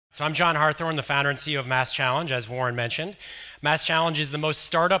So I'm John Harthorne, the founder and CEO of Mass Challenge, as Warren mentioned. Mass Challenge is the most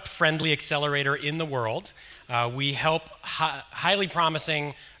startup-friendly accelerator in the world. We help highly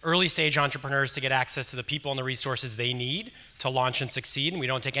promising early-stage entrepreneurs to get access to the people and the resources they need to launch and succeed, and we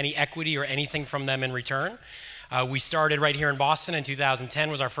don't take any equity or anything from them in return. We started right here in Boston in 2010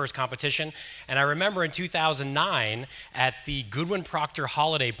 was our first competition. And I remember in 2009 at the Goodwin Procter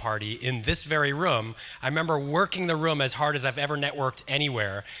holiday party in this very room, I remember working the room as hard as I've ever networked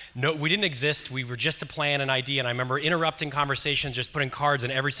anywhere. No, we didn't exist. We were just a plan, an idea. And I remember interrupting conversations, just putting cards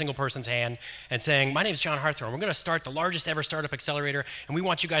in every single person's hand and saying, my name's John Harthorne. We're going to start the largest ever startup accelerator. And we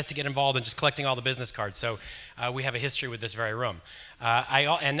want you guys to get involved in just collecting all the business cards. So we have a history with this very room.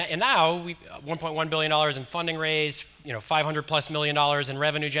 And now we $1.1 billion in funding raised, $500+ million in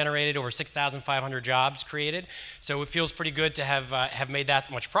revenue generated, over 6,500 jobs created. So it feels pretty good to have made that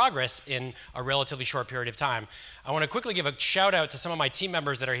much progress in a relatively short period of time. I want to quickly give a shout out to some of my team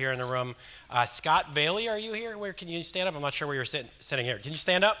members that are here in the room. Scott Bailey, are you here? Where can you stand up? I'm not sure where you're sitting here. Can you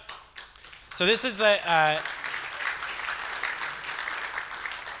stand up? So this is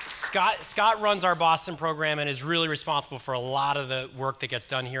Scott runs our Boston program and is really responsible for a lot of the work that gets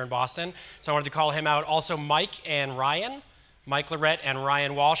done here in Boston. So I wanted to call him out. Also Mike and Ryan, Mike Lorette and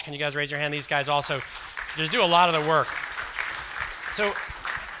Ryan Walsh. Can you guys raise your hand? These guys also just do a lot of the work.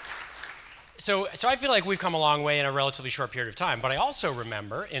 So I feel like we've come a long way in a relatively short period of time. But I also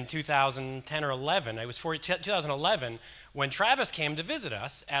remember in 2010 or 11, it was 2011, when Travis came to visit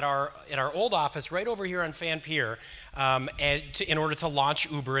us at our old office right over here on Fan Pier, in order to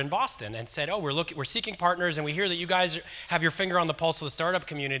launch Uber in Boston, and said, we're seeking partners, and we hear that you guys have your finger on the pulse of the startup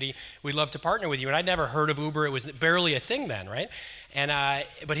community. We'd love to partner with you. And I'd never heard of Uber. It was barely a thing then, right?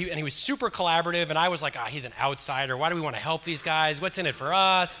 But he was super collaborative, and I was like, he's an outsider. Why do we want to help these guys? What's in it for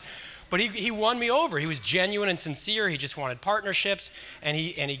us? But he won me over. He was genuine and sincere. He just wanted partnerships, and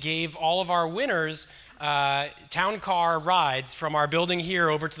he gave all of our winners town car rides from our building here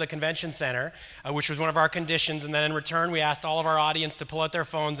over to the convention center, which was one of our conditions. And then in return, we asked all of our audience to pull out their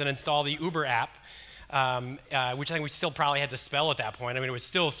phones and install the Uber app, which I think we still probably had to spell at that point. I mean, it was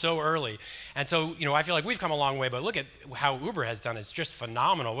still so early. And so, I feel like we've come a long way, but look at how Uber has done. It's just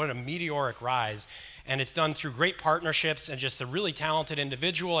phenomenal. What a meteoric rise. And it's done through great partnerships and just a really talented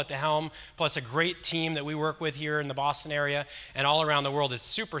individual at the helm, plus a great team that we work with here in the Boston area and all around the world is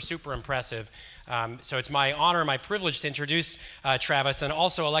super, super impressive. So it's my honor, my privilege to introduce Travis and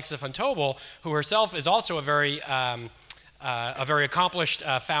also Alexa Fontobel, who herself is also a very accomplished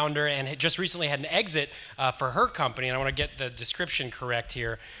founder and just recently had an exit for her company. And I want to get the description correct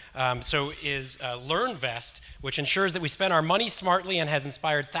here. So is LearnVest, which ensures that we spend our money smartly and has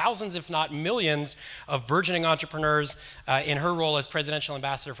inspired thousands, if not millions, of burgeoning entrepreneurs in her role as Presidential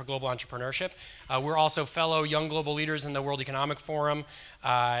Ambassador for Global Entrepreneurship. We're also fellow young global leaders in the World Economic Forum.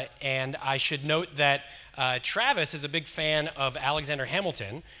 And I should note that Travis is a big fan of Alexander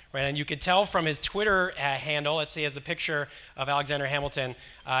Hamilton, right? And you could tell from his Twitter handle, let's see, he has the picture of Alexander Hamilton,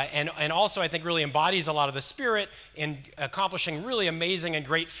 and also I think really embodies a lot of the spirit in accomplishing really amazing and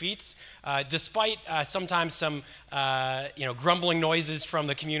great feats, despite sometimes some grumbling noises from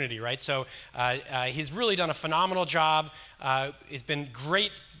the community, right? So he's really done a phenomenal job. It's been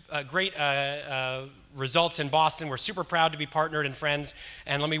great results in Boston. We're super proud to be partnered and friends.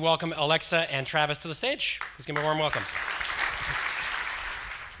 And let me welcome Alexa and Travis to the stage. Please give them a warm welcome.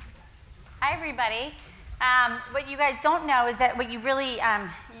 Hi, everybody. What you guys don't know is that you really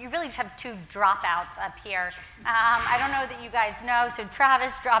just have two dropouts up here. I don't know that you guys know. So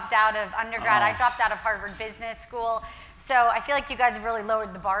Travis dropped out of undergrad. I dropped out of Harvard Business School. So I feel like you guys have really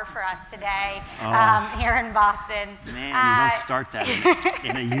lowered the bar for us today here in Boston. Man, you don't start that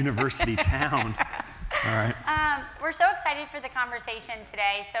in a university town. All right. We're so excited for the conversation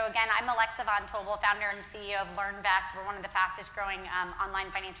today. So again, I'm Alexa Fontobel, founder and CEO of LearnVest. We're one of the fastest growing online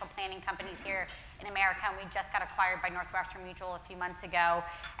financial planning companies here in America, and we just got acquired by Northwestern Mutual a few months ago.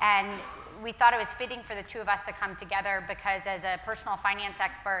 And we thought it was fitting for the two of us to come together because as a personal finance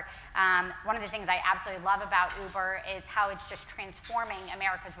expert, one of the things I absolutely love about Uber is how it's just transforming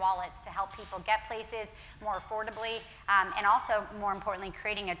America's wallets to help people get places more affordably, and also, more importantly,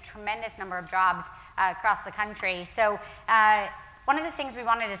 creating a tremendous number of jobs across the country. So one of the things we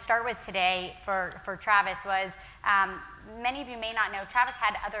wanted to start with today for Travis was, many of you may not know, Travis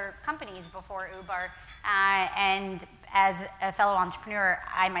had other companies before Uber, and as a fellow entrepreneur,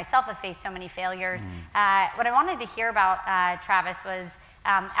 I myself have faced so many failures. What I wanted to hear about Travis was,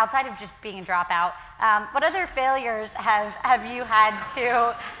 outside of just being a dropout, what other failures have you had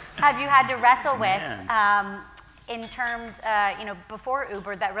to wrestle with in terms, before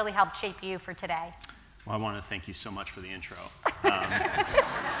Uber that really helped shape you for today? Well, I want to thank you so much for the intro.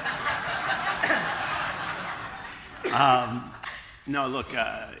 No, look,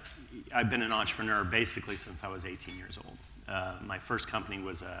 I've been an entrepreneur basically since I was 18 years old. My first company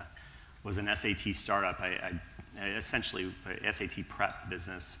was an SAT startup. I essentially a SAT prep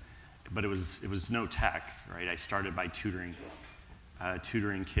business, but it was no tech, right? I started by tutoring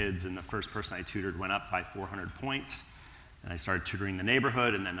kids, and the first person I tutored went up by 400 points. And I started tutoring the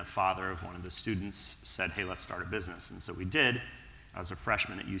neighborhood, and then the father of one of the students said, hey, let's start a business. And so we did. I was a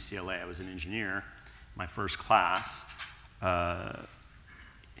freshman at UCLA. I was an engineer. My first class, I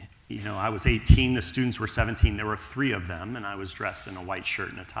was 18, the students were 17. There were 3 of them, and I was dressed in a white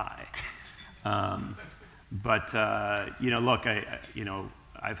shirt and a tie. Look,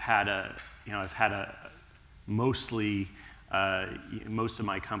 I've had a mostly, most of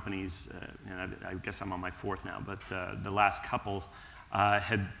my companies, and I guess I'm on my 4th now, but the last couple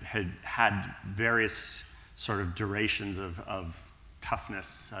had various sort of durations of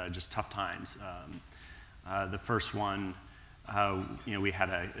toughness, just tough times. The first one, we had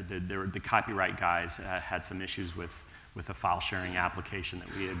the copyright guys had some issues with a file sharing application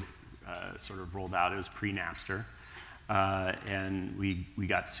that we had sort of rolled out. It was pre-Napster. And we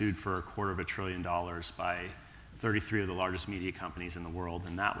got sued for $250 billion by 33 of the largest media companies in the world,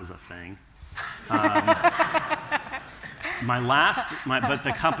 and that was a thing. But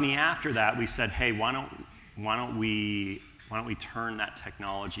the company after that, we said, hey, why don't we turn that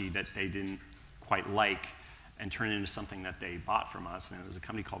technology that they didn't quite like and turn it into something that they bought from us? And it was a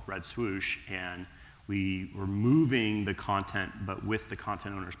company called Red Swoosh, and we were moving the content, but with the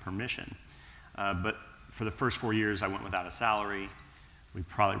content owner's permission. But for the first 4 years, I went without a salary. We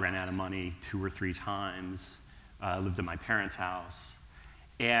probably ran out of money 2 or 3 times. I lived in my parents' house.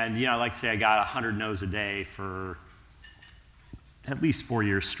 And, I like to say I got 100 no's a day for at least 4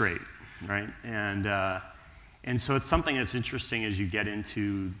 years straight, right? And so it's something that's interesting as you get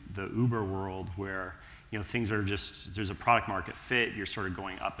into the Uber world where, things are just, there's a product market fit, you're sort of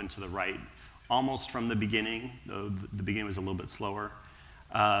going up and to the right almost from the beginning, though the beginning was a little bit slower.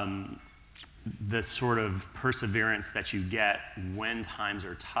 The sort of perseverance that you get when times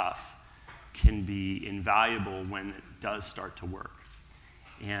are tough can be invaluable when it does start to work.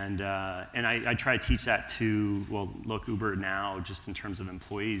 And I try to teach that to, well, look, Uber now, just in terms of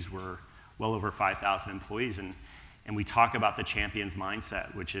employees, we're well over 5,000 employees. And we talk about the champion's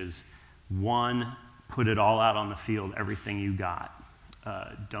mindset, which is, 1, put it all out on the field, everything you got.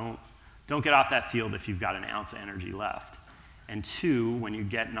 Don't get off that field if you've got an ounce of energy left. And 2, when you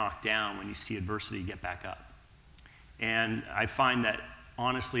get knocked down, when you see adversity, get back up. And I find that,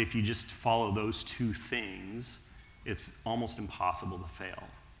 honestly, if you just follow those 2 things, it's almost impossible to fail.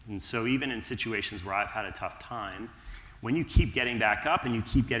 And so even in situations where I've had a tough time, when you keep getting back up and you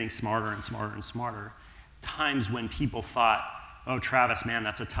keep getting smarter and smarter and smarter, times when people thought, oh, Travis, man,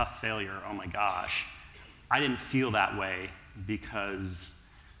 that's a tough failure, oh my gosh, I didn't feel that way because,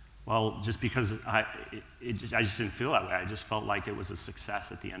 well, just because I just didn't feel that way. I just felt like it was a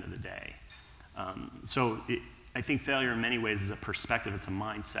success at the end of the day. I think failure in many ways is a perspective, it's a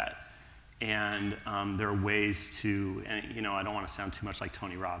mindset. And there are ways to, and I don't want to sound too much like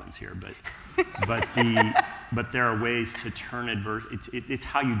Tony Robbins here, but there are ways to turn adversity. It's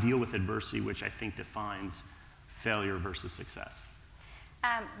how you deal with adversity, which I think defines failure versus success.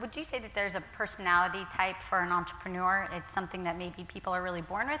 Would you say that there's a personality type for an entrepreneur? It's something that maybe people are really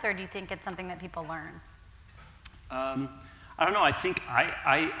born with, or do you think it's something that people learn? I don't know. I think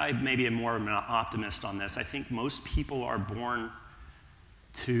I maybe am more of an optimist on this. I think most people are born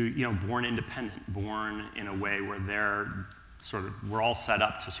independent, born in a way where we're all set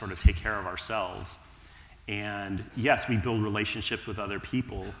up to sort of take care of ourselves. And yes, we build relationships with other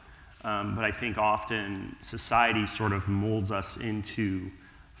people, but I think often society sort of molds us into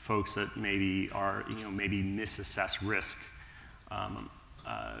folks that maybe misassess risk. A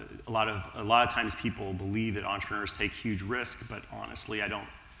lot of times people believe that entrepreneurs take huge risk, but honestly,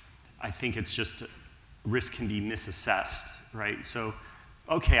 I think it's just risk can be misassessed, right? So,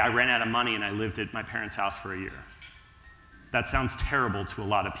 okay, I ran out of money and I lived at my parents' house for a year. That sounds terrible to a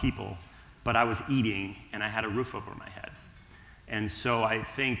lot of people, but I was eating and I had a roof over my head. And so I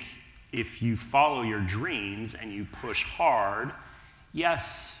think if you follow your dreams and you push hard,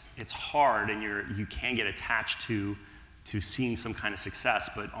 yes, it's hard and you can get attached to seeing some kind of success,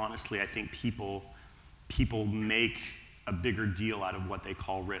 but honestly, I think people make a bigger deal out of what they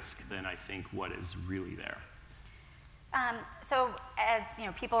call risk than I think what is really there. So as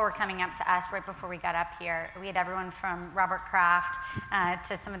people were coming up to us right before we got up here, we had everyone from Robert Kraft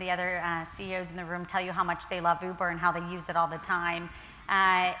to some of the other CEOs in the room tell you how much they love Uber and how they use it all the time.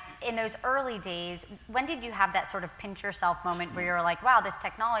 In those early days, when did you have that sort of pinch yourself moment where you're like, wow, this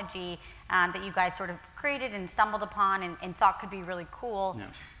technology that you guys sort of created and stumbled upon and thought could be really cool,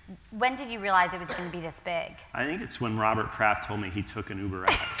 when did you realize it was going to be this big? I think it's when Robert Kraft told me he took an Uber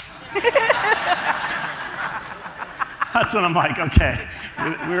X. That's when I'm like, okay,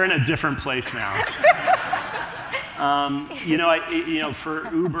 we're in a different place now.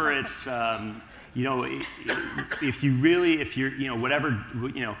 For Uber, it's, if you're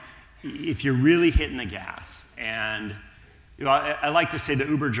really hitting the gas, and I like to say the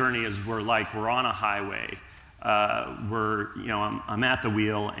Uber journey is we're on a highway, I'm at the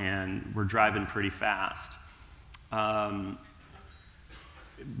wheel and we're driving pretty fast,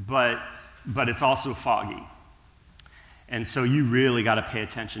 but it's also foggy, and so you really got to pay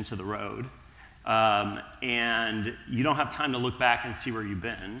attention to the road, and you don't have time to look back and see where you've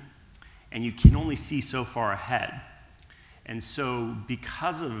been. And you can only see so far ahead. And so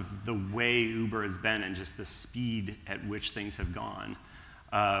because of the way Uber has been and just the speed at which things have gone,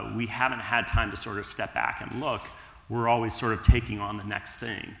 we haven't had time to sort of step back and look. We're always sort of taking on the next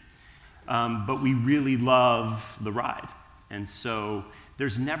thing. But we really love the ride. And so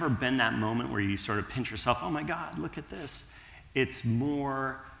there's never been that moment where you sort of pinch yourself, oh my God, look at this. It's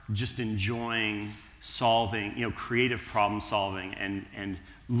more just enjoying solving, creative problem solving and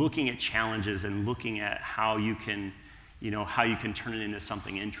looking at challenges and looking at how you can turn it into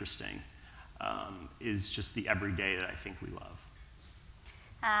something interesting is just the everyday that I think we love.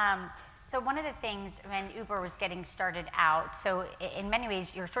 So one of the things when Uber was getting started out, so in many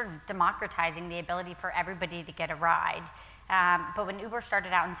ways you're sort of democratizing the ability for everybody to get a ride. But when Uber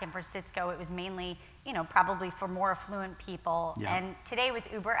started out in San Francisco, it was mainly, probably for more affluent people. Yeah. And today with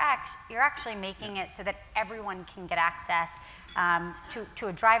UberX, you're actually making it so that everyone can get access to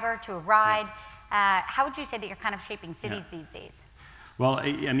a driver, to a ride. How would you say that you're kind of shaping cities these days? Well,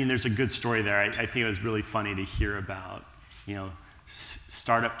 I mean, there's a good story there. I think it was really funny to hear about,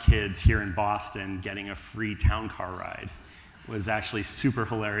 startup kids here in Boston getting a free town car ride. Was actually super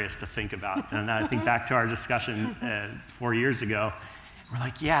hilarious to think about. And I think back to our discussion 4 years ago, we're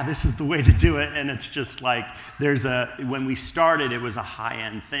like, yeah, this is the way to do it. And it's just like, when we started, it was a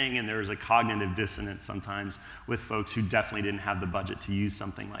high-end thing, and there was a cognitive dissonance sometimes with folks who definitely didn't have the budget to use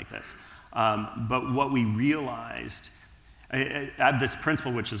something like this. But what we realized, I have this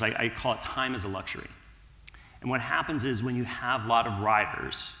principle, which is I call it time as a luxury. And what happens is when you have a lot of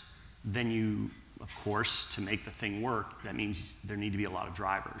riders, then you, of course, to make the thing work, that means there need to be a lot of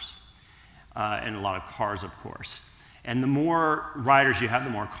drivers and a lot of cars, of course. And the more riders you have, the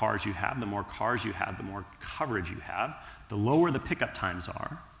more cars you have, the more cars you have, the more coverage you have, the lower the pickup times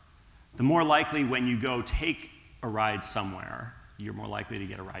are, the more likely when you go take a ride somewhere, you're more likely to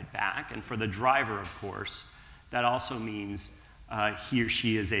get a ride back. And for the driver, of course, that also means he or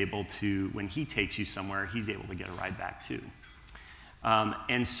she is able to, when he takes you somewhere, he's able to get a ride back too.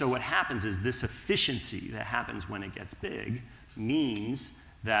 And so what happens is this efficiency that happens when it gets big means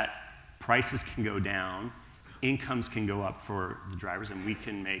that prices can go down, incomes can go up for the drivers, and we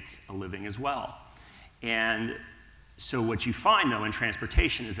can make a living as well. And so what you find, though, in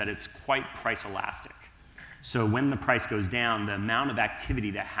transportation is that it's quite price elastic. So when the price goes down, the amount of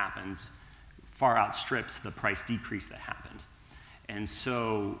activity that happens far outstrips the price decrease that happened. And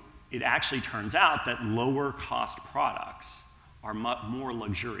so it actually turns out that lower cost products are more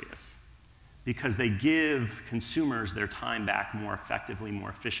luxurious because they give consumers their time back more effectively, more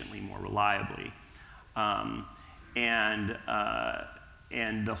efficiently, more reliably. And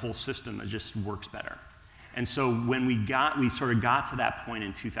the whole system just works better. And so when we sort of got to that point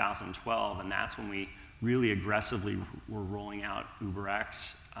in 2012, and that's when we really aggressively were rolling out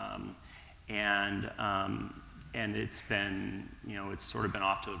UberX, and it's been, it's sort of been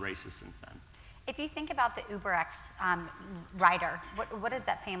off to the races since then. If you think about the UberX rider, what does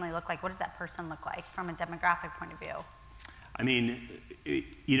that family look like? What does that person look like from a demographic point of view? I mean,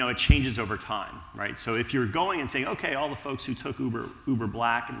 it changes over time, right? So if you're going and saying, okay, all the folks who took Uber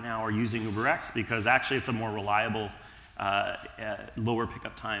Black now are using UberX because actually it's a more reliable, lower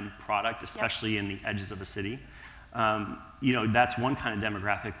pickup time product, especially in the edges of a city. That's one kind of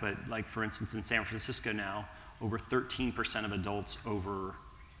demographic, but like for instance in San Francisco now, over 13% of adults over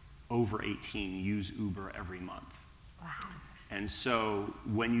 18 use Uber every month. Wow. And so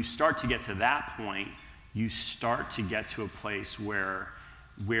when you start to get to that point, you start to get to a place where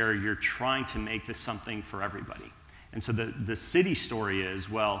you're trying to make this something for everybody. And so the city story is,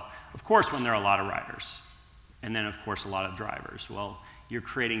 well, of course when there are a lot of riders, and then of course a lot of drivers, well, you're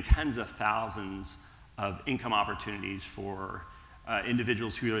creating tens of thousands of income opportunities for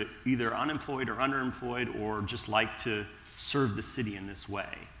individuals who are either unemployed or underemployed or just like to serve the city in this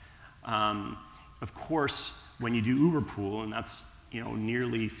way. Of course, when you do Uber Pool, and that's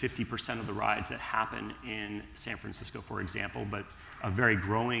nearly 50% of the rides that happen in San Francisco, for example, but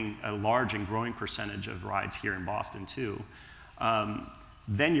a large and growing percentage of rides here in Boston too,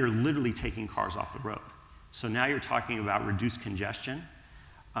 then you're literally taking cars off the road. So now you're talking about reduced congestion,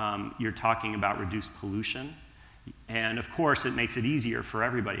 you're talking about reduced pollution, and of course it makes it easier for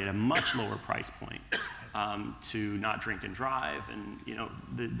everybody at a much lower price point to not drink and drive, and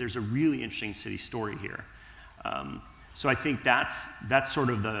there's a really interesting city story here. So I think that's sort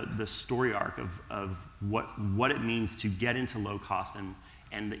of the story arc of what it means to get into low cost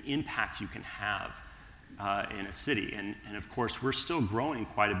and the impact you can have in a city. And of course, we're still growing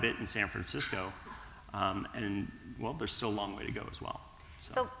quite a bit in San Francisco, and well, there's still a long way to go as well.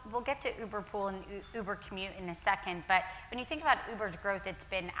 So we'll get to Uber Pool and Uber Commute in a second, but when you think about Uber's growth, it's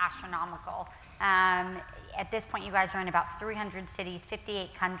been astronomical. At this point, you guys are in about 300 cities,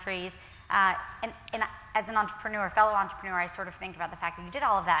 58 countries, and as an entrepreneur, fellow entrepreneur, I sort of think about the fact that you did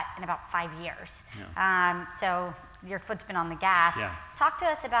all of that in about 5 years. Yeah. So your foot's been on the gas. Yeah. Talk to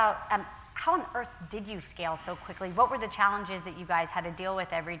us about how on earth did you scale so quickly? What were the challenges that you guys had to deal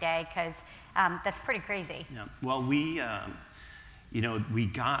with every day? Because that's pretty crazy. Yeah. Well, what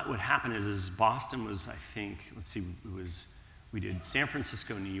happened is Boston was, I think, we did San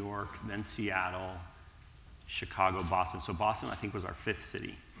Francisco, New York, then Seattle, Chicago, Boston. So Boston, I think, was our 5th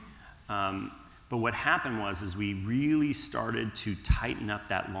city. But what happened was we really started to tighten up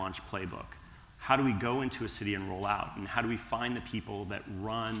that launch playbook. How do we go into a city and roll out? And how do we find the people that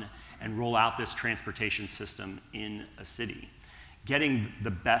run and roll out this transportation system in a city? Getting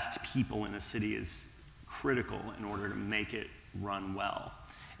the best people in a city is critical in order to make it run well,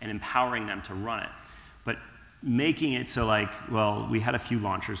 and empowering them to run it. But making it so we had a few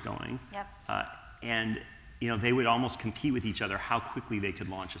launchers going. Yep. And they would almost compete with each other how quickly they could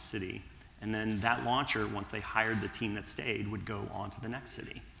launch a city. And then that launcher, once they hired the team that stayed, would go on to the next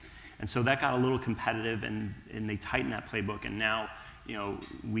city. And so that got a little competitive, and they tightened that playbook, and now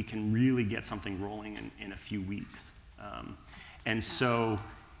we can really get something rolling in a few weeks. And so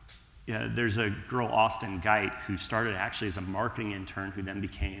there's a girl, Austin Geit, who started actually as a marketing intern, who then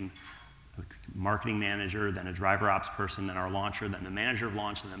became a marketing manager, then a driver ops person, then our launcher, then the manager of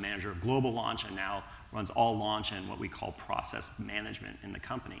launch, then the manager of global launch, and now runs all launch and what we call process management in the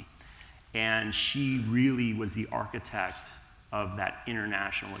company. And she really was the architect of that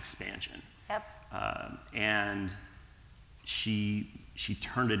international expansion. Yep. And she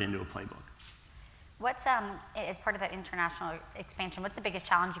turned it into a playbook. What's, as part of that international expansion, what's the biggest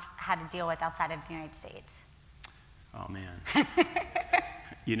challenge you've had to deal with outside of the United States? Oh, man.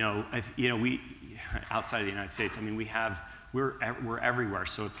 We outside of the United States, I mean, we're everywhere.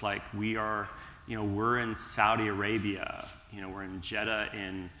 So it's like we're in Saudi Arabia, we're in Jeddah,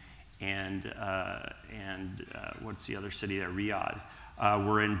 and what's the other city there? Riyadh.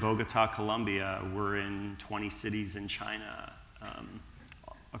 We're in Bogota, Colombia. We're in 20 cities in China,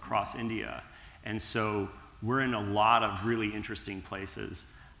 across India. And so we're in a lot of really interesting places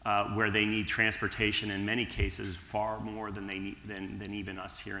where they need transportation, in many cases far more than they need, than even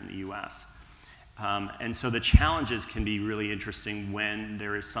us here in the US. And so the challenges can be really interesting when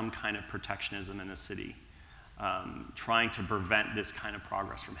there is some kind of protectionism in a city, trying to prevent this kind of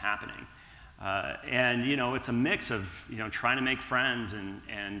progress from happening. And it's a mix of trying to make friends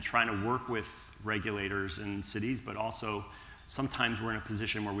and trying to work with regulators in cities, but also sometimes we're in a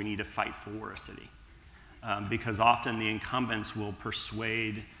position where we need to fight for a city. Because often the incumbents will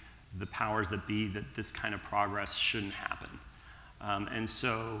persuade the powers that be that this kind of progress shouldn't happen. And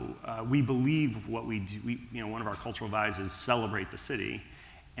so we believe what we do, one of our cultural values is celebrate the city,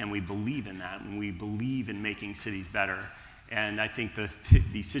 and we believe in that, and we believe in making cities better. And I think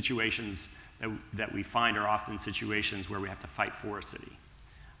the situations that we find are often situations where we have to fight for a city,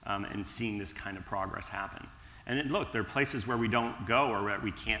 and seeing this kind of progress happen. And look, there are places where we don't go or where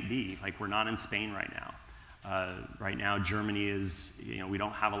we can't be. Like we're not in Spain right now. Right now, Germany is, we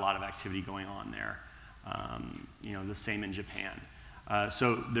don't have a lot of activity going on there. The same in Japan.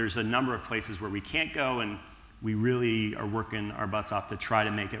 So there's a number of places where we can't go, and we really are working our butts off to try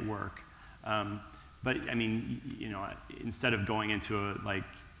to make it work. But I mean, instead of going into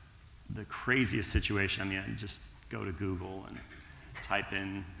the craziest situation, I just go to Google and type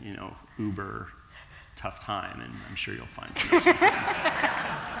in, Uber tough time, and I'm sure you'll find some things.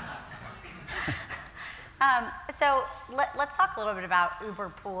 So let's talk a little bit about Uber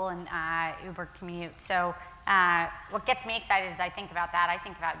Pool and Uber Commute. So what gets me excited as I think about that, I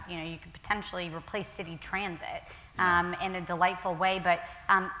think about, you could potentially replace city transit in a delightful way. But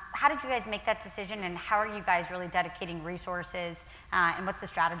how did you guys make that decision, and how are you guys really dedicating resources, and what's the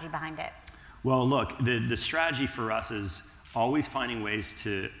strategy behind it? Well, look, the strategy for us is always finding ways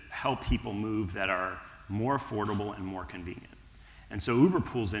to help people move that are more affordable and more convenient. And so Uber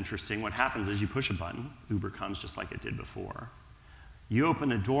Pool's interesting. What happens is you push a button, Uber comes just like it did before. You open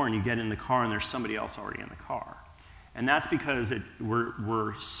the door and you get in the car and there's somebody else already in the car. And that's because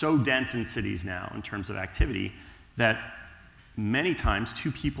we're so dense in cities now in terms of activity that many times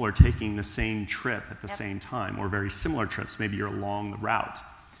two people are taking the same trip at the same time, or very similar trips. Maybe you're along the route.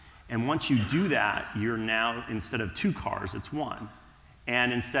 And once you do that, you're now, instead of 2 cars, it's 1.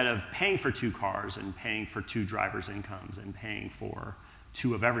 And instead of paying for 2 cars and paying for 2 drivers' incomes and paying for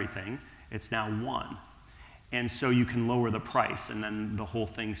 2 of everything, it's now 1. And so you can lower the price, and then the whole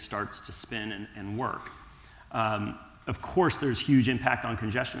thing starts to spin and work. Of course, there's huge impact on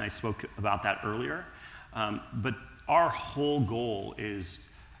congestion. I spoke about that earlier. But our whole goal is,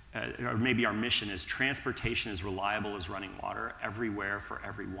 or maybe our mission is, transportation as reliable as running water everywhere for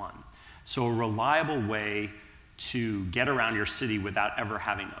everyone. So a reliable way to get around your city without ever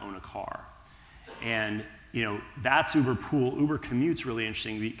having to own a car. And that's Uber Pool. Uber Commute's really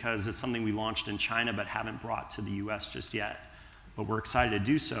interesting because it's something we launched in China but haven't brought to the US just yet. But we're excited to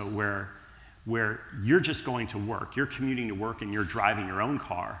do so, where you're just going to work, you're commuting to work and you're driving your own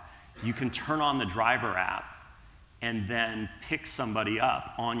car. You can turn on the driver app and then pick somebody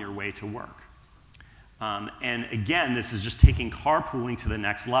up on your way to work. And again, this is just taking carpooling to the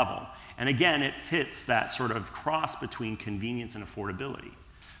next level. And again, it fits that sort of cross between convenience and affordability.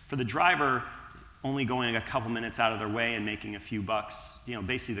 For the driver, only going a couple minutes out of their way and making a few bucks,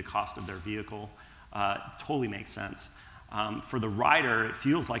 basically the cost of their vehicle, totally makes sense. For the rider, it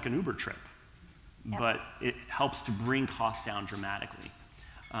feels like an Uber trip, but it helps to bring costs down dramatically.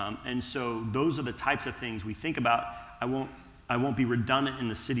 And so those are the types of things we think about. I won't be redundant in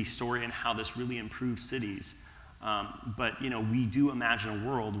the city story and how this really improves cities. But we do imagine a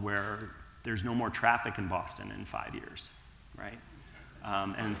world where there's no more traffic in Boston in 5 years, right?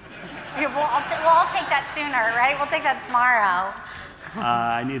 And we'll all take that sooner, right? We'll take that tomorrow.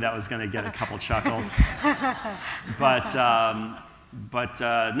 I knew that was going to get a couple chuckles. But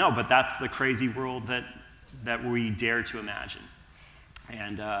that's the crazy world that we dare to imagine.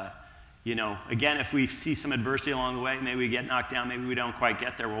 And again, if we see some adversity along the way, maybe we get knocked down, maybe we don't quite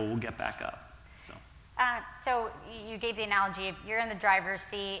get there, well, we'll get back up. So you gave the analogy, if you're in the driver's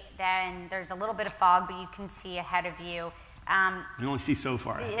seat, then there's a little bit of fog, but you can see ahead of you. You can only see so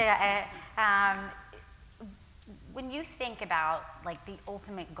far. When you think about the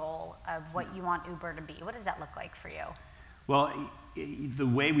ultimate goal of what you want Uber to be, what does that look like for you? Well, the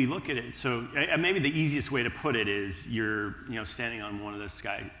way we look at it, so maybe the easiest way to put it is you're standing on one of those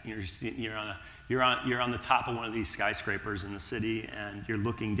you're on the top of one of these skyscrapers in the city, and you're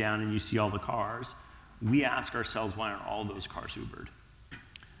looking down and you see all the cars. We ask ourselves, why aren't all those cars Ubered?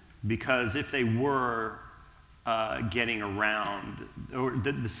 Because if they were getting around, or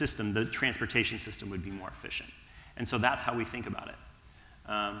the transportation system would be more efficient. And so that's how we think about it.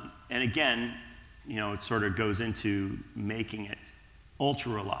 And again, it sort of goes into making it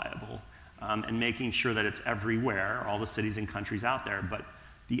ultra reliable and making sure that it's everywhere, all the cities and countries out there. But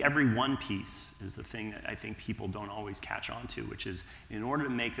the everyone piece is the thing that I think people don't always catch on to, which is, in order to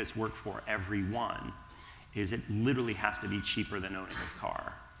make this work for everyone, is it literally has to be cheaper than owning a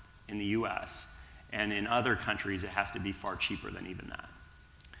car in the US. And in other countries, it has to be far cheaper than even that.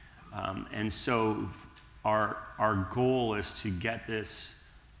 And so our goal is to get this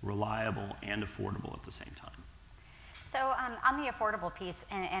reliable and affordable at the same time. So on the affordable piece,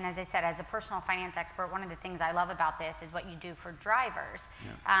 and as I said, as a personal finance expert, one of the things I love about this is what you do for drivers.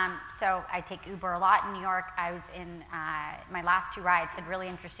 Yeah. So I take Uber a lot in New York. I was in my last 2 rides, had really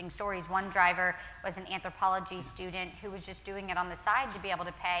interesting stories. One driver was an anthropology student who was just doing it on the side to be able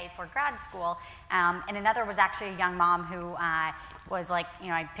to pay for grad school. And another was actually a young mom who was like,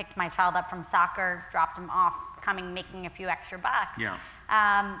 I picked my child up from soccer, dropped him off, making a few extra bucks.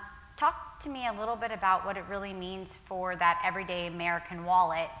 Yeah. Talk to me a little bit about what it really means for that everyday American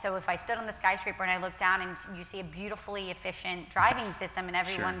wallet. So if I stood on the skyscraper and I looked down and you see a beautifully efficient driving system and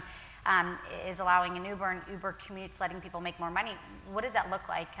everyone is allowing an Uber, and Uber Commute's letting people make more money, what does that look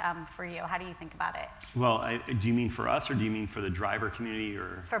like for you? How do you think about it? Well, do you mean for us, or do you mean for the driver community?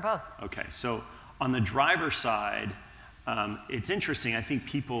 Or? For both. Okay, so on the driver side, it's interesting. I think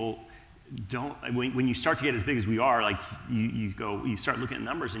people when you start to get as big as we are, you start looking at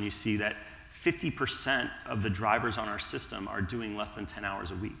numbers and you see that 50% of the drivers on our system are doing less than 10 hours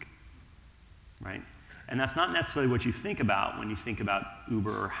a week, right? And that's not necessarily what you think about when you think about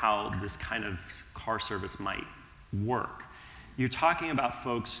Uber or how this kind of car service might work. You're talking about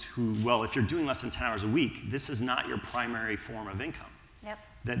folks who, well, if you're doing less than 10 hours a week, this is not your primary form of income. Yep.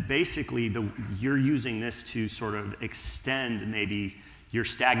 That basically you're using this to sort of extend maybe your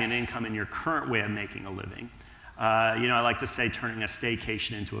stagnant income in your current way of making a living. I like to say turning a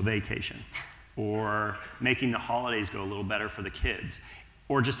staycation into a vacation, or making the holidays go a little better for the kids,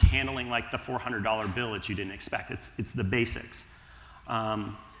 or just handling like the $400 bill that you didn't expect. It's the basics.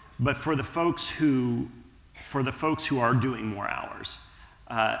 But for the folks who are doing more hours,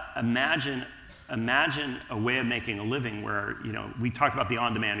 imagine a way of making a living where, we talk about the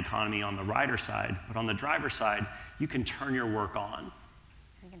on-demand economy on the rider side, but on the driver side, you can turn your work on.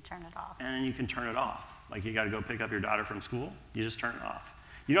 You can turn it off. And then you can turn it off. Like you got to go pick up your daughter from school, you just turn it off.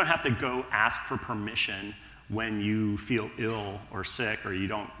 You don't have to go ask for permission when you feel ill or sick, or you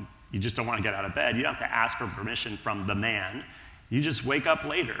just don't want to get out of bed. You don't have to ask for permission from the man. You just wake up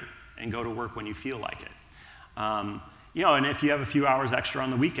later and go to work when you feel like it. And if you have a few hours extra on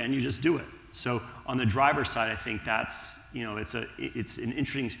the weekend, you just do it. So on the driver's side, I think that's, it's an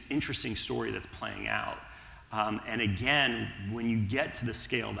interesting story that's playing out. And again, when you get to the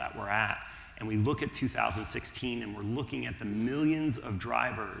scale that we're at, and we look at 2016, and we're looking at the millions of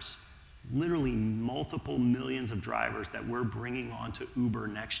drivers, literally multiple millions of drivers that we're bringing onto Uber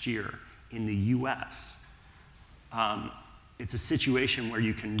next year in the US, it's a situation where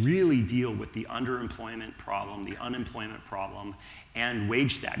you can really deal with the underemployment problem, the unemployment problem, and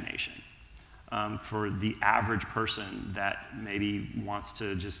wage stagnation for the average person that maybe wants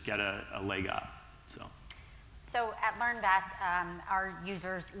to just get a leg up. So at LearnVest, our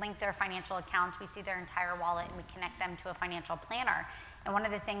users link their financial accounts. We see their entire wallet, and we connect them to a financial planner. And one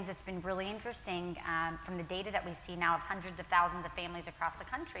of the things that's been really interesting from the data that we see now of hundreds of thousands of families across the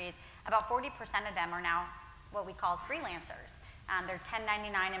country is about 40% of them are now what we call freelancers. They're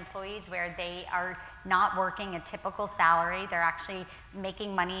 1099 employees where they are not working a typical salary. They're actually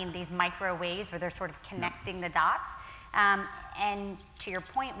making money in these micro ways where they're sort of connecting the dots. And to your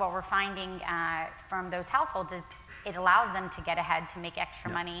point, what we're finding from those households is it allows them to get ahead, to make extra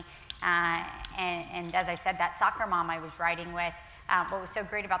money. And as I said, that soccer mom I was riding with, what was so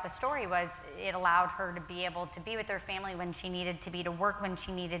great about the story was it allowed her to be able to be with her family when she needed to be, to work when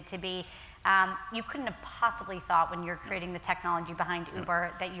she needed to be. You couldn't have possibly thought when you're creating the technology behind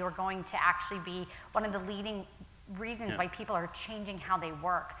Uber that you were going to actually be one of the leading reasons why people are changing how they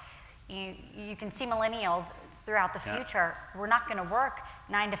work. You can see millennials throughout the future. We're not going to work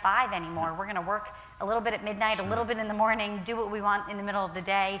 9 to 5 anymore. We're going to work a little bit at midnight, a little bit in the morning, do what we want in the middle of the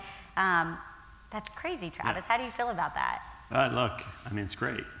day. That's crazy, Travis. How do you feel about that? Look, I mean, it's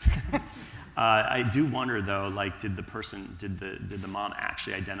great. I do wonder though, like, did the mom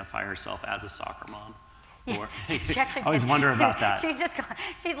actually identify herself as a soccer mom? Or, I always wonder about that.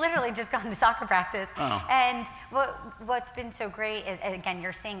 She'd literally just gone to soccer practice. Oh. And what's been so great is, again,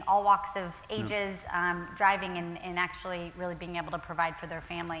 you're seeing all walks of ages driving and actually really being able to provide for their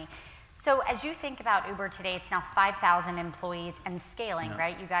family. So as you think about Uber today, it's now 5,000 employees and scaling,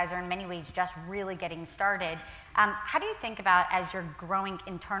 right? You guys are in many ways just really getting started. How do you think about, as you're growing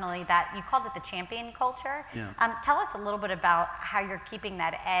internally, that you called it the champion culture? Tell us a little bit about how you're keeping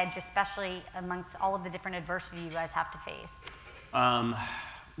that edge, especially amongst all of the different adversity you guys have to face.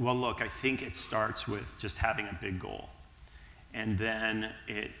 Well, look, I think it starts with just having a big goal. And then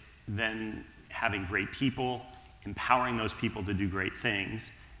having great people, empowering those people to do great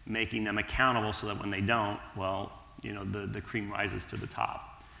things, making them accountable so that when they don't, well, the cream rises to the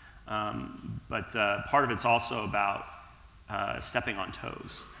top. But part of it's also about stepping on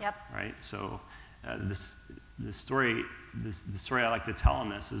toes. Yep. Right. So the story I like to tell on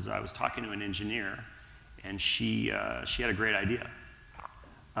this is I was talking to an engineer, and she had a great idea.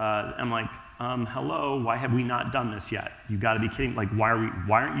 I'm like, hello, why have we not done this yet? You got to be kidding! Like, why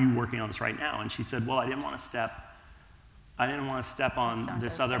aren't you working on this right now? And she said, well, I didn't want to step on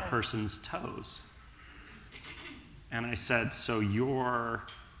this other person's toes. And I said, so your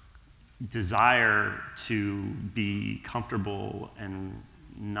desire to be comfortable and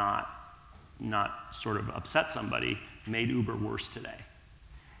not sort of upset somebody made Uber worse today.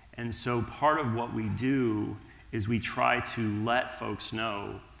 And so part of what we do is we try to let folks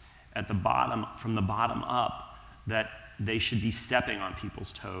know from the bottom up that they should be stepping on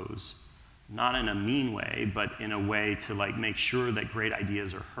people's toes, not in a mean way, but in a way to make sure that great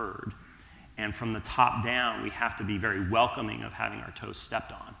ideas are heard. And from the top down, we have to be very welcoming of having our toes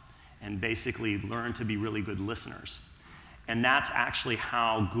stepped on and basically learn to be really good listeners. And that's actually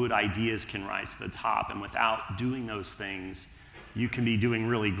how good ideas can rise to the top. And without doing those things, you can be doing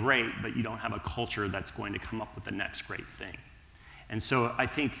really great, but you don't have a culture that's going to come up with the next great thing. And so I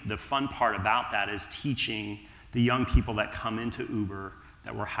think the fun part about that is teaching the young people that come into Uber,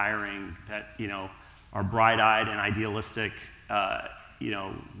 that we're hiring, that are bright-eyed and idealistic,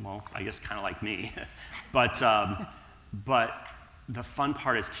 well, I guess kind of like me. but the fun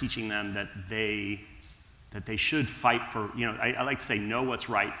part is teaching them that they should fight for, I like to say, know what's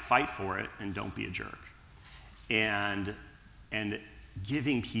right, fight for it, and don't be a jerk. And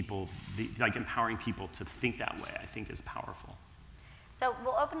giving people, empowering people to think that way, I think is powerful. So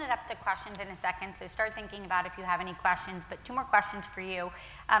we'll open it up to questions in a second, so start thinking about if you have any questions, but 2 more questions for you.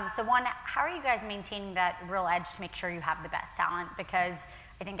 So one, how are you guys maintaining that real edge to make sure you have the best talent? Because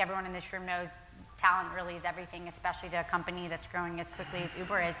I think everyone in this room knows talent really is everything, especially to a company that's growing as quickly as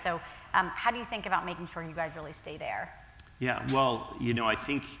Uber is. So how do you think about making sure you guys really stay there? Yeah, well, I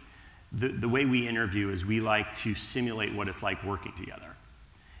think the way we interview is we like to simulate what it's like working together.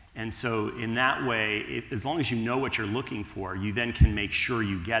 And so in that way, as long as you know what you're looking for, you then can make sure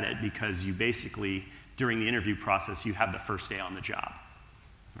you get it, because you basically, during the interview process, you have the first day on the job,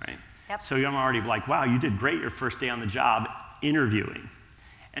 right? Yep. So I'm already like, wow, you did great your first day on the job interviewing.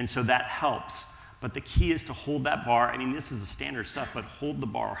 And so that helps. But the key is to hold that bar. I mean, this is the standard stuff, but hold the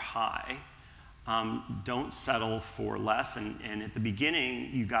bar high. Don't settle for less. And at the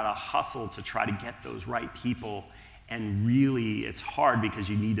beginning, you got to hustle to try to get those right people. And really, it's hard because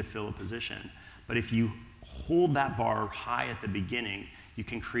you need to fill a position. But if you hold that bar high at the beginning, you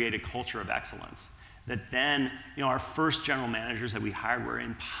can create a culture of excellence. That then, our first general managers that we hired were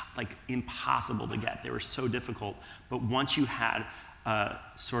impossible to get. They were so difficult. But once you had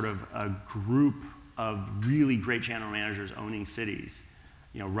sort of a group of really great general managers owning cities,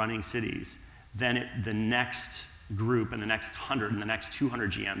 running cities, then the next group and the next 100 and the next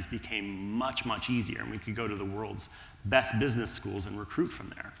 200 GMs became much, much easier. And we could go to the world's best business schools and recruit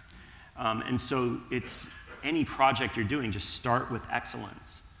from there. And so it's any project you're doing, just start with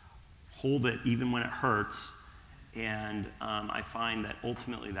excellence. Hold it even when it hurts. And I find that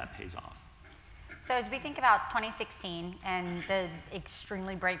ultimately that pays off. So as we think about 2016 and the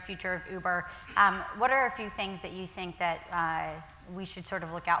extremely bright future of Uber, what are a few things that you think that we should sort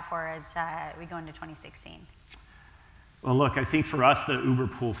of look out for as we go into 2016? Well, look, I think for us, the Uber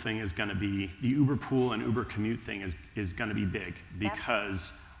Pool thing is going to be, the Uber Pool and Uber Commute thing is going to be big,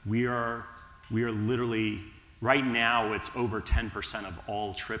 because we are literally, right now, it's over 10% of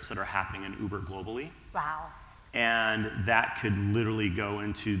all trips that are happening in Uber globally. Wow. And that could literally go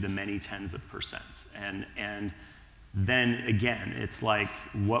into the many tens of percents. And then again, it's like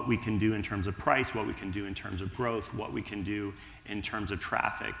what we can do in terms of price, what we can do in terms of growth, what we can do in terms of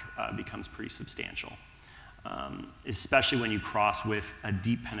traffic becomes pretty substantial. Especially when you cross with a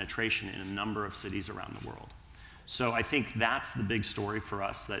deep penetration in a number of cities around the world. So I think that's the big story for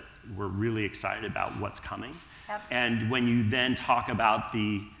us, that we're really excited about what's coming. Yep. And when you then talk about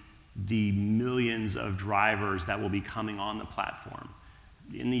the millions of drivers that will be coming on the platform,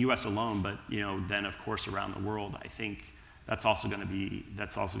 in the US alone, but then of course around the world, I think that's also going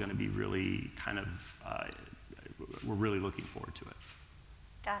to be really kind of, we're really looking forward to it.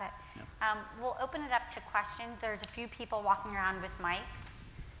 Got it. Yeah. We'll open it up to questions. There's a few people walking around with mics.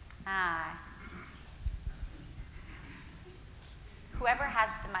 Whoever has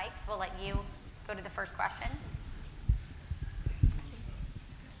the mics, we'll let you go to the first question.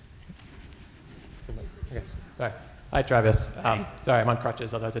 Okay. Sorry. Hi, Travis. Sorry, I'm on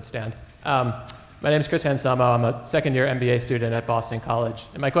crutches, otherwise I'd stand. My name is Chris Hanselmo. I'm a second-year MBA student at Boston College.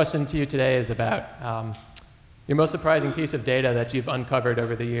 And my question to you today is about your most surprising piece of data that you've uncovered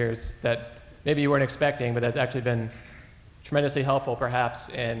over the years that maybe you weren't expecting, but has actually been tremendously helpful, perhaps,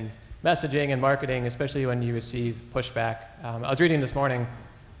 in messaging and marketing, especially when you receive pushback. I was reading this morning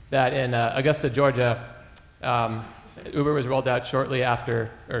that in Augusta, Georgia, Uber was rolled out shortly after,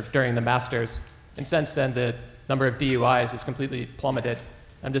 or during the Masters. And since then, the number of DUIs has completely plummeted.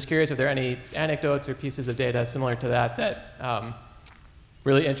 I'm just curious if there are any anecdotes or pieces of data similar to that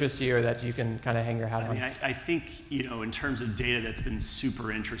really interest you, or that you can kind of hang your hat on? I think, in terms of data that's been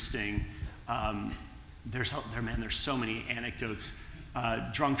super interesting, there's so many anecdotes.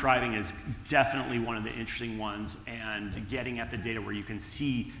 Drunk driving is definitely one of the interesting ones, and getting at the data where you can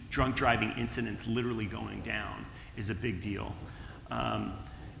see drunk driving incidents literally going down is a big deal.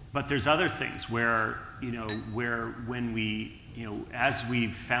 But there's other things where, when we, as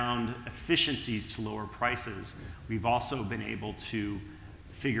we've found efficiencies to lower prices, we've also been able to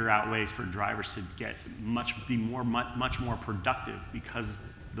figure out ways for drivers to be much more productive, because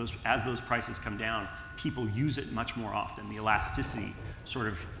as those prices come down, people use it much more often. The elasticity sort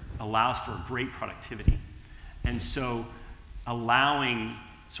of allows for great productivity. And so allowing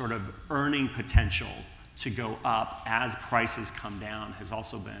sort of earning potential to go up as prices come down has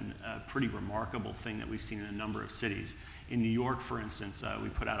also been a pretty remarkable thing that we've seen in a number of cities. In New York, for instance, we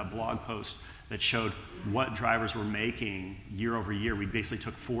put out a blog post that showed what drivers were making year over year. We basically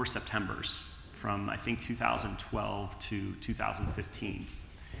took 4 Septembers from, I think, 2012 to 2015.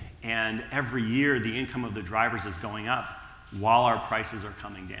 And every year, the income of the drivers is going up while our prices are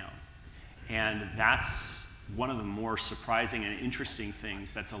coming down. And that's one of the more surprising and interesting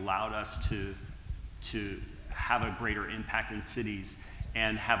things that's allowed us to have a greater impact in cities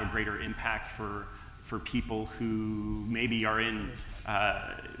and have a greater impact for people who maybe are in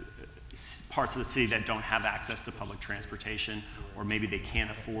parts of the city that don't have access to public transportation, or maybe they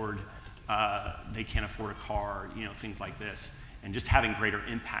can't afford a car, things like this, and just having greater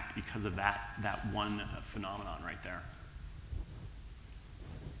impact because of that one phenomenon right there.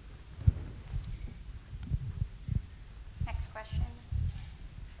 Next question.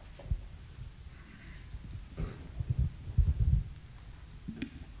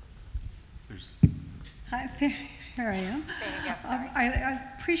 Hi, here I am. There you go, sorry. I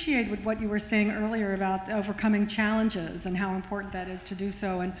appreciate what you were saying earlier about overcoming challenges and how important that is to do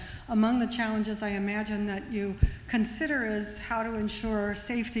so. And among the challenges I imagine that you consider is how to ensure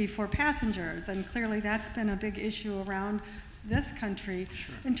safety for passengers. And clearly that's been a big issue around this country.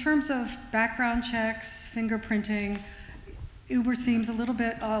 Sure. In terms of background checks, fingerprinting, Uber seems a little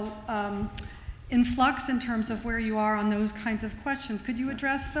bit in flux in terms of where you are on those kinds of questions. Could you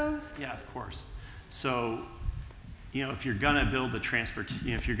address those? Yeah, of course. So, if you're going to build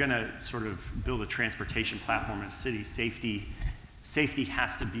if you're going to sort of build a transportation platform in a city, safety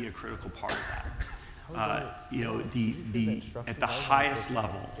has to be a critical part of that. At the highest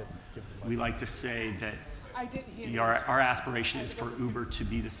level, we like to say that our aspiration is for Uber to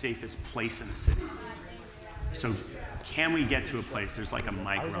be the safest place in the city. So, can we get to a place, there's like a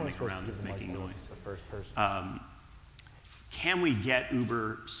mic roaming around that's making noise. Can we get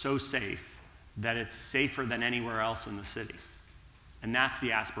Uber so safe that it's safer than anywhere else in the city? And that's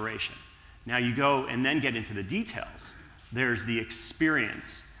the aspiration. Now you go and then get into the details. There's the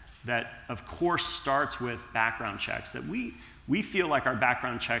experience that, of course, starts with background checks. That we feel like our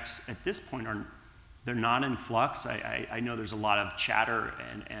background checks at this point they're not in flux. I know there's a lot of chatter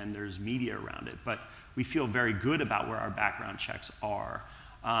and there's media around it, but we feel very good about where our background checks are,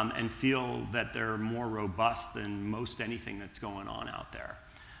 and feel that they're more robust than most anything that's going on out there.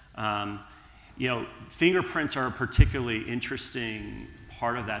 Fingerprints are a particularly interesting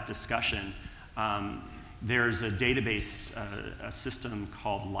part of that discussion. There's a database, a system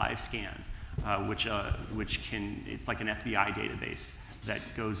called LiveScan, it's like an FBI database that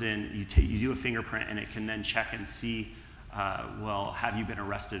goes in, you do a fingerprint, and it can then check and see, have you been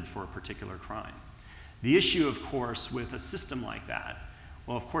arrested for a particular crime? The issue, of course, with a system like that,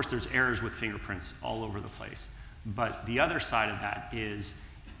 well, of course, there's errors with fingerprints all over the place. But the other side of that is,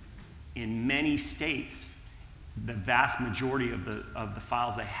 in many states, the vast majority of the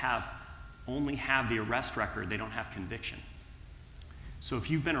files they have only have the arrest record, they don't have conviction. So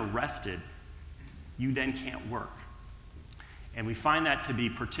if you've been arrested, you then can't work. And we find that to be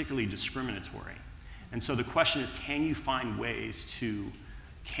particularly discriminatory. And so the question is, can you find ways to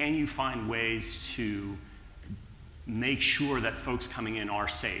make sure that folks coming in are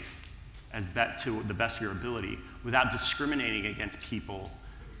safe to the best of your ability without discriminating against people,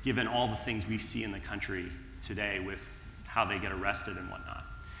 given all the things we see in the country today with how they get arrested and whatnot.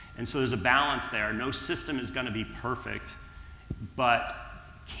 And so there's a balance there. No system is going to be perfect, but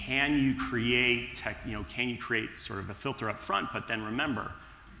can you create sort of a filter up front? But then remember,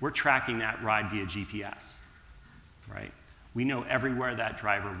 we're tracking that ride via GPS, right? We know everywhere that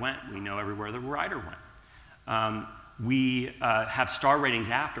driver went. We know everywhere the rider went. We have star ratings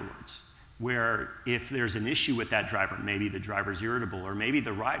afterwards, where if there's an issue with that driver, maybe the driver's irritable, or maybe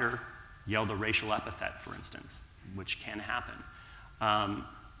the rider yelled a racial epithet, for instance, which can happen.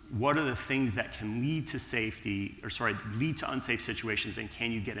 What are the things that can lead to unsafe situations, and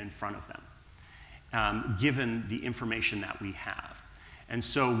can you get in front of them, given the information that we have? And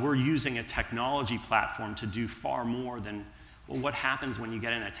so we're using a technology platform to do far more than, well, what happens when you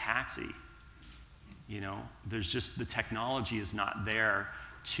get in a taxi? There's just, the technology is not there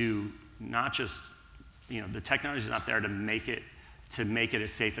to the technology is not there to make it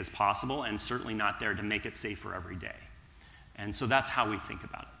as safe as possible, and certainly not there to make it safer every day. And so that's how we think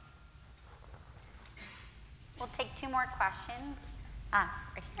about it. We'll take 2 more questions. Right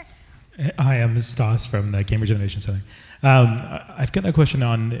here. Hi, I'm Stas from the Cambridge Innovation Center. I've got a question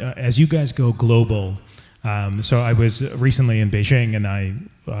on, as you guys go global, so I was recently in Beijing, and I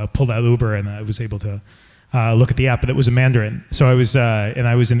pulled out Uber, and I was able to look at the app, but it was in Mandarin. So I was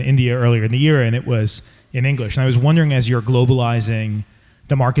in India earlier in the year, and it was in English. And I was wondering, as you're globalizing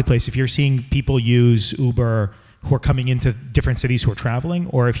the marketplace, if you're seeing people use Uber who are coming into different cities who are traveling,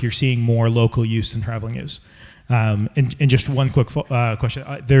 or if you're seeing more local use than traveling use. And just one quick question.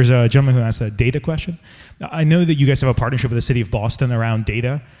 There's a gentleman who asked a data question. I know that you guys have a partnership with the city of Boston around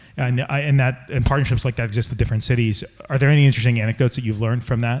data, and partnerships like that exist with different cities. Are there any interesting anecdotes that you've learned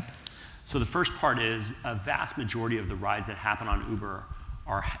from that? So the first part is a vast majority of the rides that happen on Uber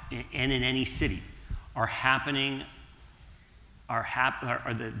and in any city are happening.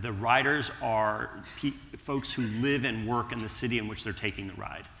 The riders are folks who live and work in the city in which they're taking the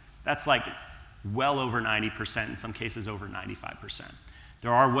ride. That's like well over 90%, in some cases over 95%.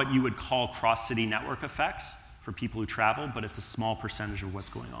 There are what you would call cross-city network effects for people who travel, but it's a small percentage of what's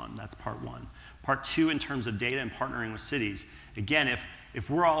going on. That's part one. Part two, in terms of data and partnering with cities, again, if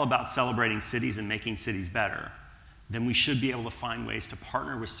we're all about celebrating cities and making cities better, then we should be able to find ways to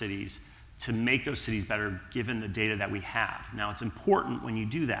partner with cities to make those cities better given the data that we have. Now, it's important when you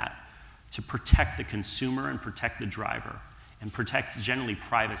do that to protect the consumer and protect the driver and protect generally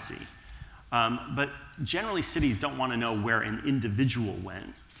privacy. But generally cities don't want to know where an individual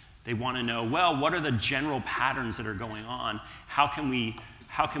went. They want to know, well, what are the general patterns that are going on? How can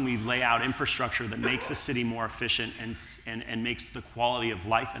we lay out infrastructure that makes the city more efficient and makes the quality of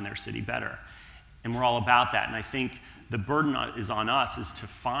life in their city better? And we're all about that. And I think the burden is on us is to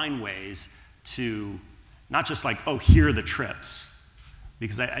find ways to not just like, oh, here are the trips.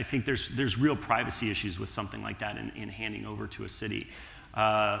 Because I think there's real privacy issues with something like that in handing over to a city.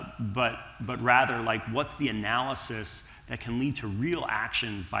 But rather, like, what's the analysis that can lead to real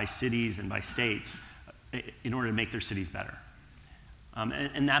actions by cities and by states in order to make their cities better?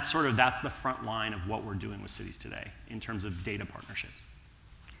 And that's the front line of what we're doing with cities today in terms of data partnerships.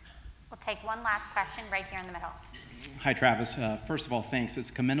 We'll take one last question right here in the middle. Hi, Travis. First of all, thanks. It's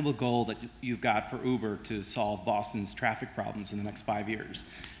a commendable goal that you've got for Uber to solve Boston's traffic problems in the next 5 years.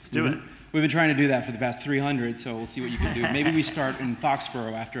 Let's do it. We've been trying to do that for the past 300, so we'll see what you can do. Maybe we start in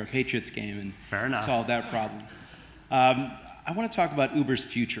Foxborough after a Patriots game and Fair enough. solve that problem. I want to talk about Uber's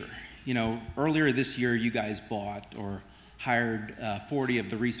future. You know, earlier this year, you guys bought or hired 40 of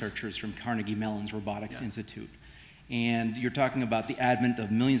the researchers from Carnegie Mellon's Robotics Institute. And you're talking about the advent of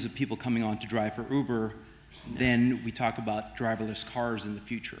millions of people coming on to drive for Uber. Then we talk about driverless cars in the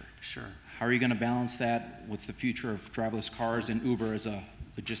future. Sure. How are you going to balance that? What's the future of driverless cars and Uber as a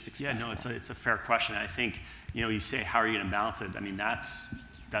logistics platform? No, it's a fair question. I think, you say, how are you going to balance it? I mean, that's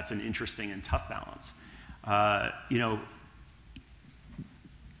an interesting and tough balance.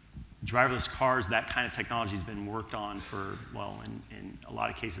 Driverless cars, that kind of technology has been worked on for, well, in a lot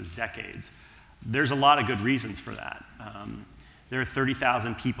of cases, decades. There's a lot of good reasons for that. There are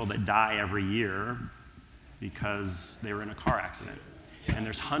 30,000 people that die every year because they were in a car accident. And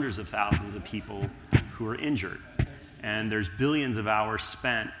there's hundreds of thousands of people who are injured. And there's billions of hours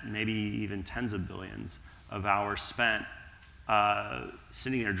spent, maybe even tens of billions of hours spent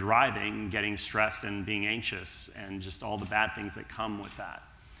sitting there driving, getting stressed and being anxious, and just all the bad things that come with that.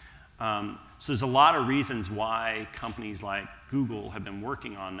 So there's a lot of reasons why companies like Google have been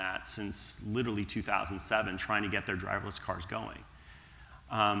working on that since literally 2007, trying to get their driverless cars going.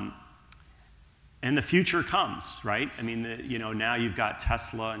 And the future comes, right? I mean, now you've got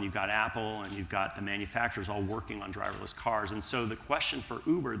Tesla and you've got Apple and you've got the manufacturers all working on driverless cars. And so the question for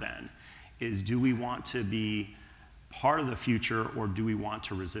Uber then is, do we want to be part of the future or do we want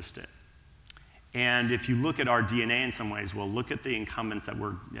to resist it? And if you look at our DNA in some ways, well, look at the incumbents that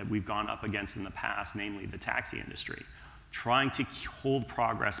we've gone up against in the past, namely the taxi industry, trying to hold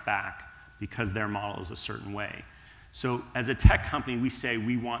progress back because their model is a certain way. So as a tech company, we say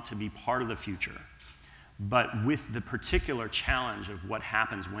we want to be part of the future, but with the particular challenge of what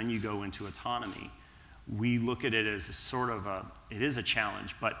happens when you go into autonomy, we look at it as it is a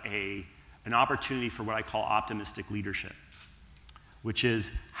challenge, but an opportunity for what I call optimistic leadership, which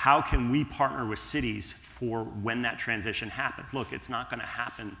is how can we partner with cities for when that transition happens? Look, it's not going to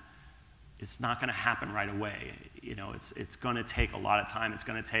happen. It's not going to happen right away. It's going to take a lot of time. It's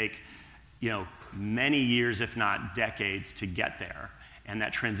going to take, many years, if not decades, to get there, and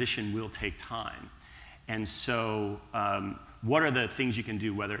that transition will take time. And so, what are the things you can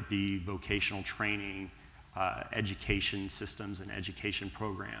do, whether it be vocational training, education systems, and education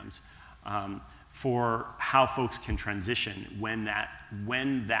programs? For how folks can transition when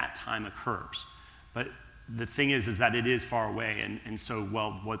that time occurs. But the thing is that it is far away, and so,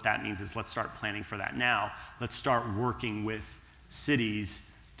 well, what that means is let's start planning for that now. Let's start working with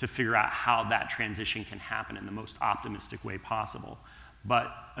cities to figure out how that transition can happen in the most optimistic way possible.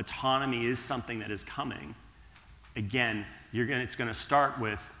 But autonomy is something that is coming. Again, it's going to start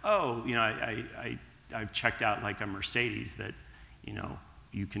with, oh, you know, I've checked out like a Mercedes that, you know,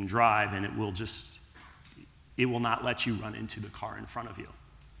 you can drive and it will not let you run into the car in front of you.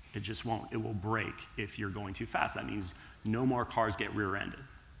 It just won't. It will brake if you're going too fast. That means no more cars get rear-ended,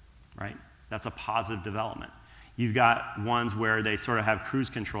 right? That's a positive development. You've got ones where they sort of have cruise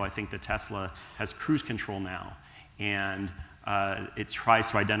control. I think the Tesla has cruise control now, and it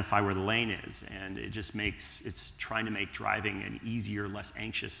tries to identify where the lane is, and it's trying to make driving an easier, less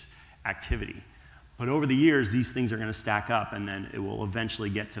anxious activity. But over the years, these things are going to stack up, and then it will eventually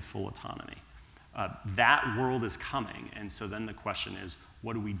get to full autonomy. That world is coming, and so then the question is,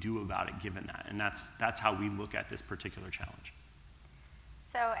 what do we do about it given that? And that's how we look at this particular challenge.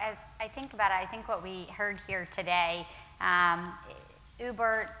 So as I think about it, I think what we heard here today,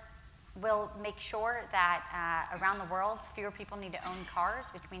 Uber will make sure that around the world, fewer people need to own cars,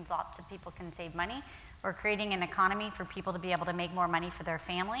 which means lots of people can save money. We're creating an economy for people to be able to make more money for their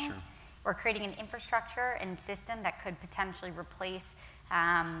families. Sure. We're creating an infrastructure and system that could potentially replace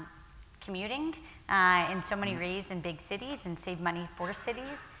commuting in so many ways in big cities and save money for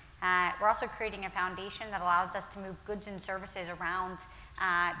cities. We're also creating a foundation that allows us to move goods and services around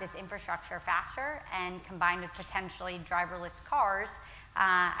this infrastructure faster, and combined with potentially driverless cars,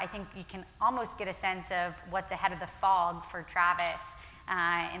 I think you can almost get a sense of what's ahead of the fog for Travis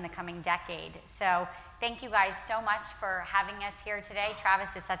in the coming decade. So thank you guys so much for having us here today.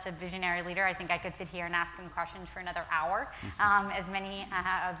 Travis is such a visionary leader. I think I could sit here and ask him questions for another hour, as many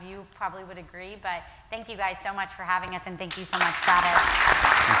of you probably would agree. But thank you guys so much for having us, and thank you so much, Travis.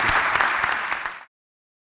 Thank you.